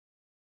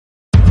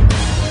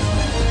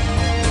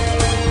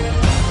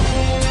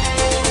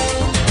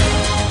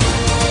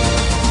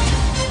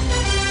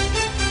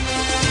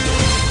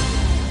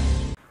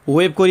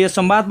Web courier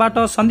संवादबाट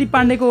Sandeep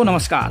पाण्डेको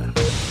नमस्कार।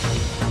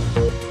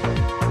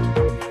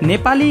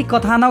 नेपाली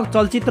कथानक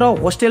चलचित्र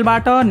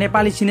होस्टेलबाट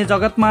नेपाली सिने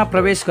जगतमा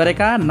प्रवेश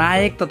गरेका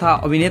नायक तथा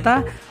अभिनेता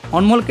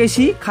अनमोल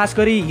केसी खास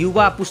गरी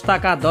युवा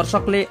पुस्ताका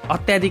दर्शकले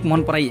अत्याधिक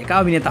मन पराइएका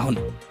अभिनेता हुन्।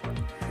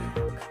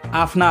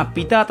 आफ्ना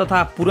पिता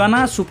तथा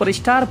पुराना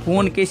सुपरस्टार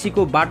भुवन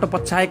केसीको बाटो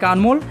पछ्याएका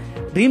अनमोल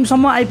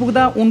ड्रिमसम्म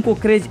आइपुग्दा उनको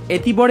क्रेज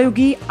यति बढ्यो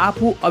कि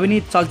आफू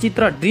अभिनीत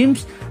चलचित्र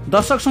ड्रिम्स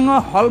दर्शकसँग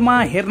हलमा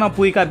हेर्न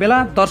पुगेका बेला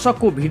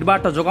दर्शकको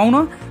भिडबाट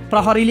जोगाउन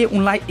प्रहरीले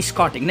उनलाई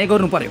स्कटिङ नै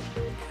गर्नु पर्यो।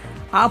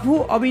 आफू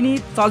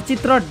अभिनीत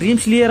चलचित्र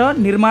ड्रिम्स लिएर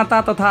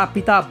निर्माता तथा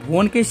पिता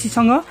भुवन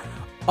केसीसँग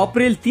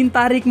अप्रेल 3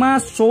 तारिकमा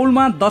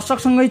सोलमा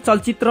दर्शकसँगै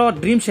चलचित्र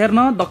ड्रिम्स हेर्न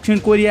दक्षिण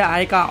कोरिया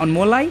आएका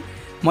अनमोललाई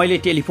मैले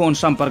टेलिफोन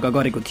सम्पर्क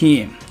गरेको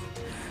थिएँ।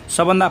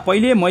 सबभन्दा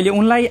पहिले मैले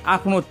उनलाई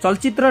आफ्नो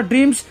चलचित्र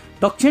ड्रिम्स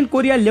दक्षिण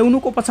कोरिया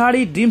ल्याउनुको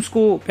पछाडि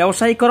ड्रिम्सको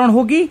व्यावसायीकरण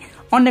हो कि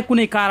अन्य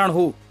कुनै कारण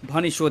हो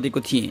भनी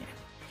सोधेको थिएँ।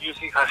 यो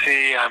चाहिँ खासै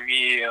हामी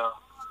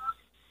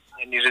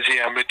यहाँनिर चाहिँ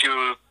हाम्रो त्यो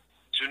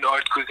जुन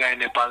अर्थक्वेक आयो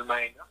नेपालमा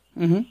होइन,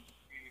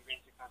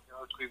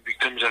 अर्थक्वेक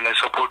भिक्टिम्सहरूलाई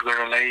सपोर्ट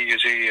गर्नलाई यो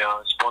चाहिँ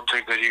स्पोन्सर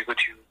गरिएको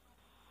थियो।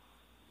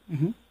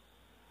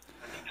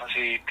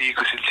 खासै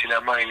त्यहीको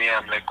सिलसिलामा अहिले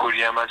हामीलाई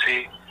कोरियामा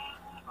चाहिँ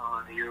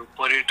यो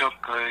पर्यटक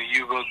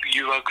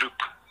युवा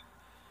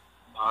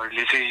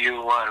ग्रुपहरूले चाहिँ यो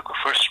उहाँहरूको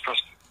फर्स्ट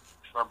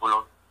प्रस्तावमा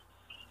बोलाउनु।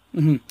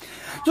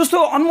 जस्तो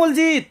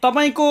अनमोलजी,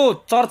 तपाईको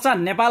चर्चा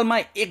नेपालमा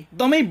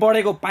एकदमै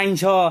बढेको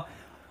पाइन्छ।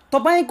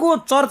 तपाईको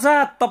चर्चा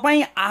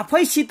तपाईँ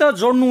आफैसित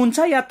जोड्नुहुन्छ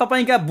या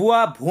तपाईँका बुवा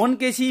भुवन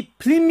केसी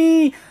फिल्मी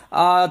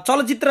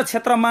चलचित्र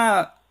क्षेत्रमा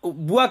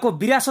बुवाको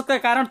विरासतका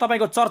कारण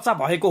तपाईँको चर्चा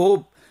भएको हो?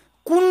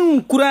 कुन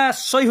कुरा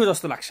सही हो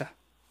जस्तो लाग्छ?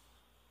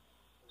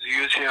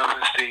 यो चाहिँ अब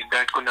जस्तै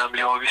ड्याडको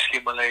नामले अभियसली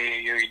मलाई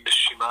यो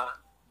इन्डस्ट्रीमा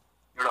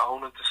एउटा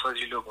आउन त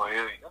सजिलो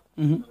भयो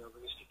होइन।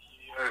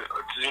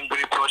 जुन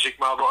पनि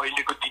प्रोजेक्टमा अब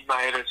अहिलेको दिनमा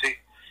आएर चाहिँ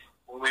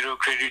म मेरो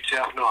क्रेडिट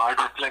चाहिँ आफ्नो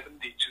हार्डवर्कलाई पनि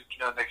दिन्छु।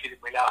 किन भन्दाखेरि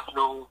मैले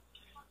आफ्नो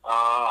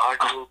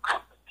हार्डवर्क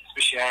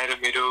त्यसपछि आएर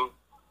मेरो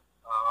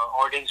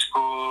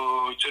अडियन्सको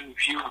जुन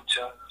भ्यू हुन्छ,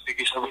 जस्तै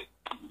कि सबै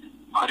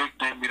हरेक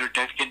टाइम मेरो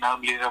ड्याडकै नाम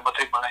लिएर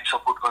मात्रै मलाई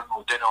सपोर्ट गर्नु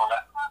हुँदैन होला।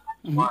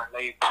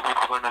 उहाँहरूलाई प्रमोट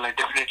गर्नलाई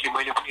डेफिनेटली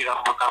मैले पनि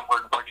राम्रो काम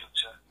गर्नुपर्ने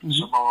हुन्छ।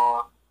 सो म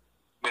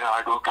मेरो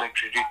हार्डवर्कलाई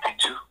क्रेडिट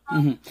दिन्छु।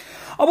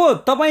 अब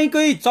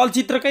तपाईँकै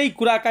चलचित्रकै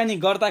कुराकानी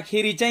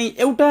गर्दाखेरि चाहिँ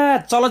एउटा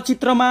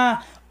चलचित्रमा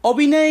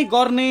अभिनय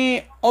गर्ने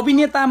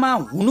अभिनेतामा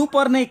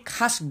हुनुपर्ने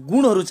खास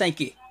गुणहरू चाहिँ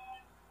के?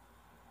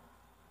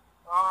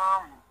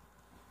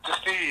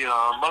 जस्तै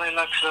मलाई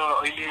लाग्छ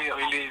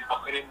अहिले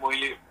भर्खरै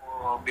मैले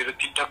मेरो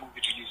 3टा मुभी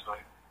रिलिज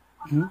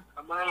भयो।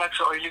 मलाई लाग्छ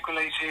अहिलेको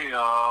लागि चाहिँ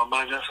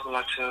मलाई जहाँसम्म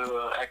लाग्छ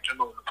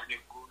एक्टरमा हुनुपर्ने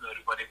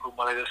गुणहरू भनेको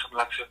मलाई जहाँसम्म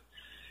लाग्छ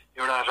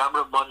एउटा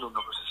राम्रो मन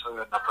हुनुपर्छ।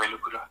 सबैभन्दा पहिलो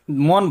कुरा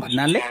मन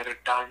भन्नाले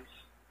डान्स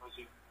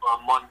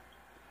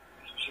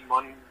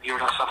मन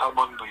एउटा सफा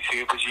मन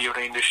भइसकेपछि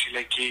एउटा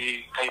इन्डस्ट्रीलाई केही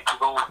काहीँ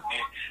पुगाउँ भन्ने,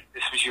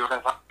 त्यसपछि एउटा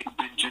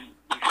जुन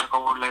पैसा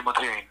कमाउनलाई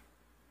मात्रै होइन,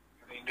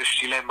 एउटा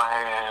इन्डस्ट्रीलाई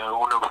माया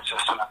हुनुपर्छ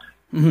जस्तो लाग्छ।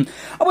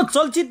 अब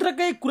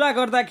चलचित्रकै कुरा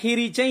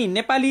गर्दाखेरि चाहिँ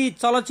नेपाली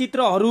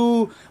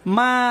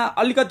चलचित्रहरूमा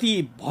अलिकति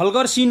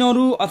भल्गर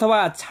सिनहरू अथवा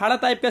छाडा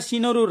टाइपका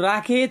सिनहरू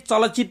राखे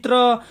चलचित्र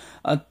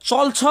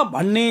चल्छ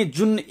भन्ने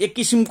जुन एक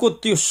किसिमको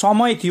त्यो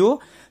समय थियो,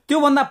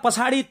 त्योभन्दा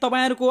पछाडि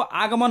तपाईँहरूको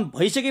आगमन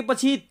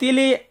भइसकेपछि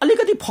त्यसले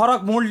अलिकति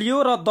फरक मोड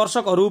लियो र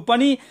दर्शकहरू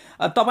पनि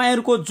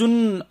तपाईँहरूको जुन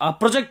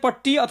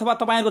प्रोजेक्टपट्टि अथवा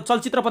तपाईँहरूको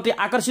चलचित्रप्रति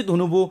आकर्षित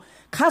हुनुभयो।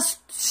 खास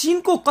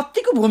सिनको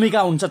कतिको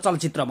भूमिका हुन्छ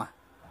चलचित्रमा?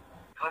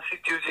 खासै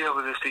त्यो चाहिँ अब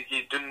जस्तै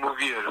कि जुन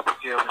मुभीहरूको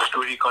चाहिँ अब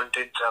स्टोरी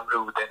कन्टेन्ट राम्रो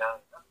हुँदैन,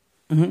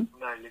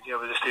 उनीहरूले चाहिँ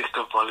अब जस्तै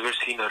यस्तो भल्गर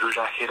सिनहरू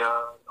राखेर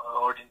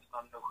अडियन्स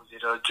मान्न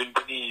खोजेर जुन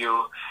पनि यो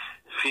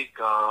फेक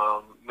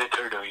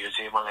मेथड हो, यो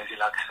चाहिँ मलाई चाहिँ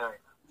लाग्छ होइन।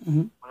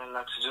 मलाई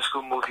लाग्छ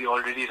जसको मुभी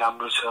अलरेडी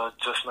राम्रो छ,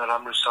 जसमा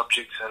राम्रो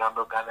सब्जेक्ट छ,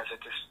 राम्रो गाना छ,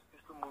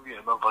 त्यस्तो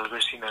मुभीहरूमा भल्गर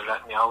सिनहरू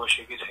राख्ने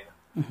आवश्यकै छैन।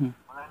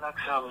 मलाई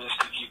लाग्छ अब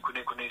जस्तो कि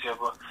कुनै चाहिँ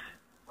अब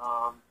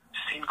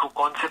सिनको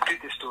कन्सेप्टै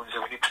त्यस्तो हुन्छ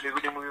भने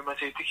कुनै मुभीमा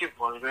चाहिँ यतिकै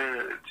भल्गर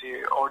चाहिँ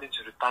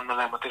अडियन्सहरू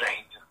तान्नलाई मात्रै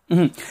राखिन्छ।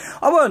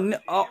 अब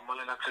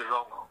मलाई लाग्छ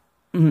रङ हो।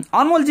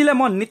 अनमोलजीलाई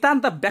म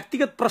नितान्त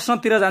व्यक्तिगत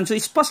प्रश्नतिर जान्छु।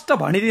 स्पष्ट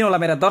भनिदिनु होला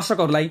मेरा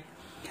दर्शकहरूलाई,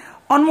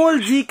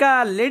 अनमोलजीका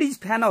लेडिज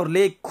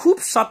फ्यानहरूले खुब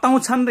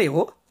सताउँछन् रे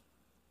हो?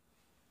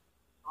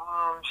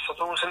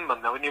 सताउँछन्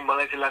भन्दा पनि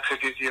मलाई चाहिँ लाग्छ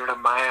त्यो चाहिँ एउटा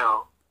माया हो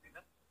होइन।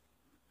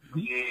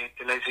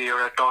 त्यसलाई चाहिँ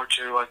एउटा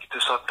टर्चर वा कि त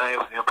सतायो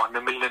भनेर भन्न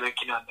मिल्दैन।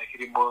 किन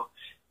भन्दाखेरि म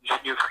जुन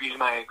यो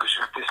फिल्डमा आएको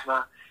छु त्यसमा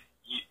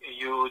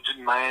यो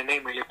जुन माया नै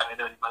मैले पाएन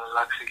भने मलाई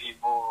लाग्छ कि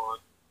म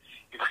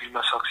यो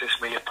फिल्डमा सक्सेस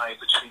मैले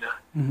पाएको छुइनँ।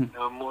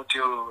 र म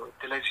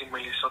त्यसलाई चाहिँ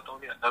मैले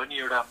सताउने भन्दा पनि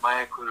एउटा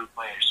मायाको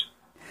रूपमा हेर्छु।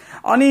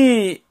 अनि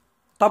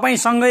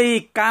तपाईँसँगै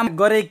काम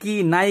गरेकी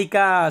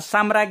नायिका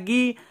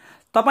साम्राज्ञी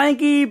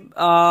तपाईँकी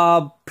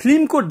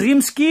फिल्मको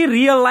ड्रिम्स कि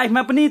रियल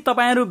लाइफमा पनि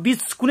तपाईँहरू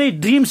बीच कुनै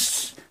ड्रिम्स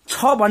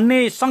छ भन्ने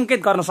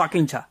संकेत गर्न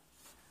सकिन्छ?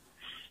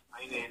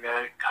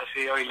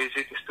 खासै अहिले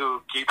चाहिँ त्यस्तो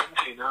केही पनि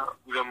छैन।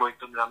 उरा म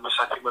एकदम राम्रो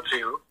साथी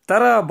मात्रै हो।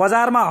 तर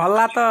बजारमा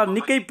हल्ला त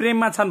निकै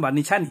प्रेममा छन्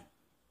भन्ने छ नि?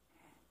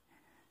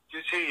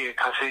 त्यो चाहिँ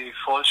खासै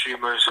फल्स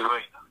रिमर्स हो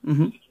होइन।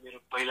 मेरो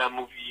पहिला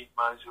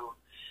मुभीमा जो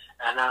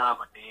एना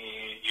भन्ने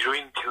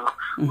हिरोइन थियो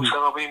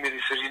उसँग पनि मेरो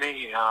यसरी नै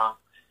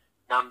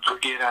नाम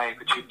जोडिएर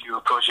आएको थियो त्यो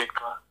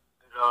प्रोजेक्टमा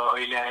र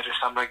अहिले आएर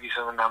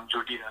साम्राज्ञीसँग नाम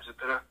जोडिरहेको छ।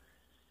 तर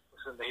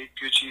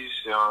त्यो चिज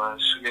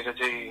सुनेर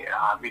चाहिँ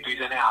हामी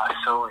दुईजनै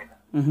हाँस्छौँ होइन।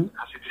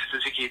 खासै त्यस्तो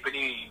चाहिँ केही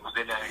पनि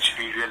हुँदैन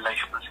एक्चुअली रियल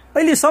लाइफमा।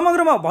 अहिले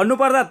समग्रमा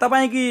भन्नुपर्दा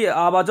तपाईँकी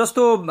अब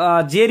जस्तो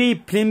जेरी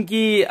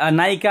फिल्मकी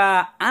नायिका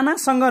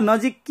आनासँग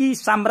नजिक कि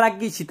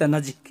साम्राज्ञीसित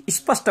नजिक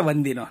स्पष्ट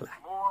भनिदिनु होला।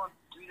 म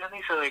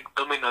दुईजनैसँग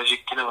एकदमै नजिक,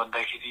 किन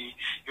भन्दाखेरि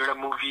एउटा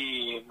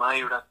मुभीमा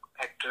एउटा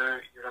एक्टर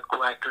एउटा को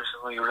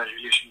एक्टरसँग एउटा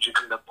रिलेसनसिप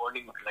एउटा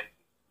बन्डिङको लागि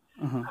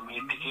हामी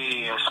यतिकै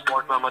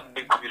स्पटमा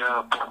मात्रै गएर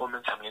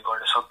पर्फर्मेन्स हामीले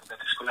गर्न सक्दैन।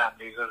 त्यसको लागि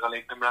हामीले एकअर्कालाई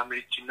एकदम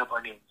राम्ररी चिन्न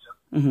पर्ने हुन्छ।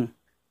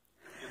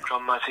 यो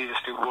क्रममा चाहिँ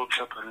जस्तै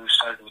वर्कसपहरू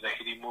स्टार्ट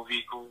हुँदाखेरि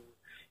मुभीको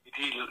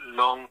यति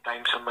लङ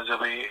टाइमसम्म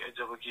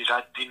जब कि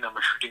रात दिन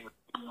हाम्रो सुटिङ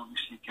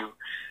त्यो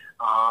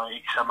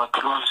एक हिसाबमा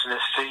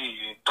क्लोजनेस चाहिँ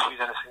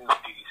दुवैजनासँग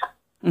हुँदै छ।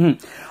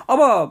 अब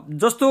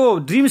जस्तो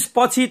ड्रिम्स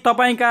पछि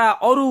तपाईँका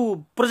अरू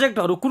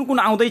प्रोजेक्टहरू कुन कुन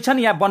आउँदैछन्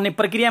या बन्ने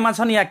प्रक्रियामा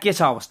छन् या के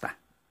छ अवस्था?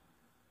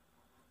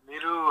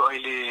 मेरो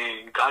अहिले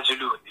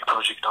गाजुलु भन्ने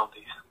प्रोजेक्ट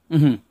आउँदैछ।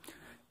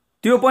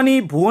 त्यो पनि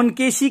भुवन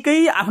केसीकै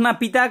आफ्ना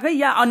पिताकै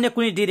या अन्य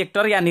कुनै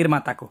डिरेक्टर या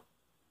निर्माताको?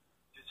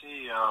 त्यो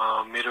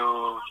चाहिँ मेरो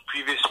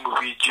प्रिभियस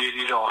मुभी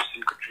जेरी र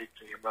हस्टेलको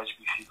डिरेक्टर हेमराज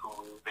बिसीको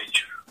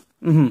भेन्चर।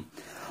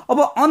 अब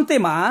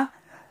अन्त्यमा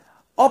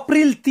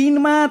अप्रिल 3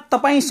 मा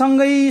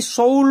तपाईसँगै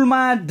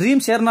सौलमा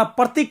ड्रिम्स हेर्न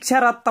प्रतीक्षा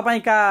र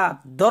तपाईँका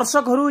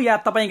दर्शकहरू या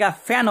तपाईँका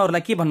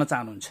फ्यानहरूलाई के भन्न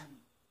चाहनुहुन्छ?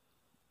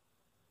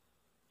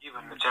 के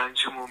भन्न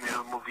चाहन्छु, म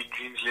मेरो मुभी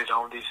ड्रिम्स लिएर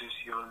आउँदैछु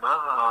सियोलमा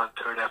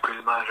 3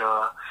 अप्रिलमा र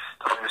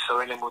तपाईँहरू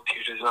सबैलाई म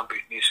थिएटर्समा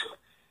भेट्नेछु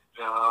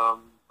र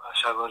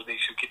आशा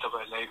गर्दैछु कि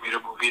तपाईँहरूलाई मेरो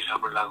मुभी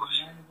राम्रो लागोस्।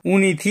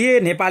 उनी थिए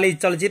नेपाली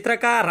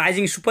चलचित्रका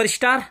राइजिङ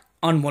सुपरस्टार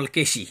अनमोल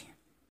केसी।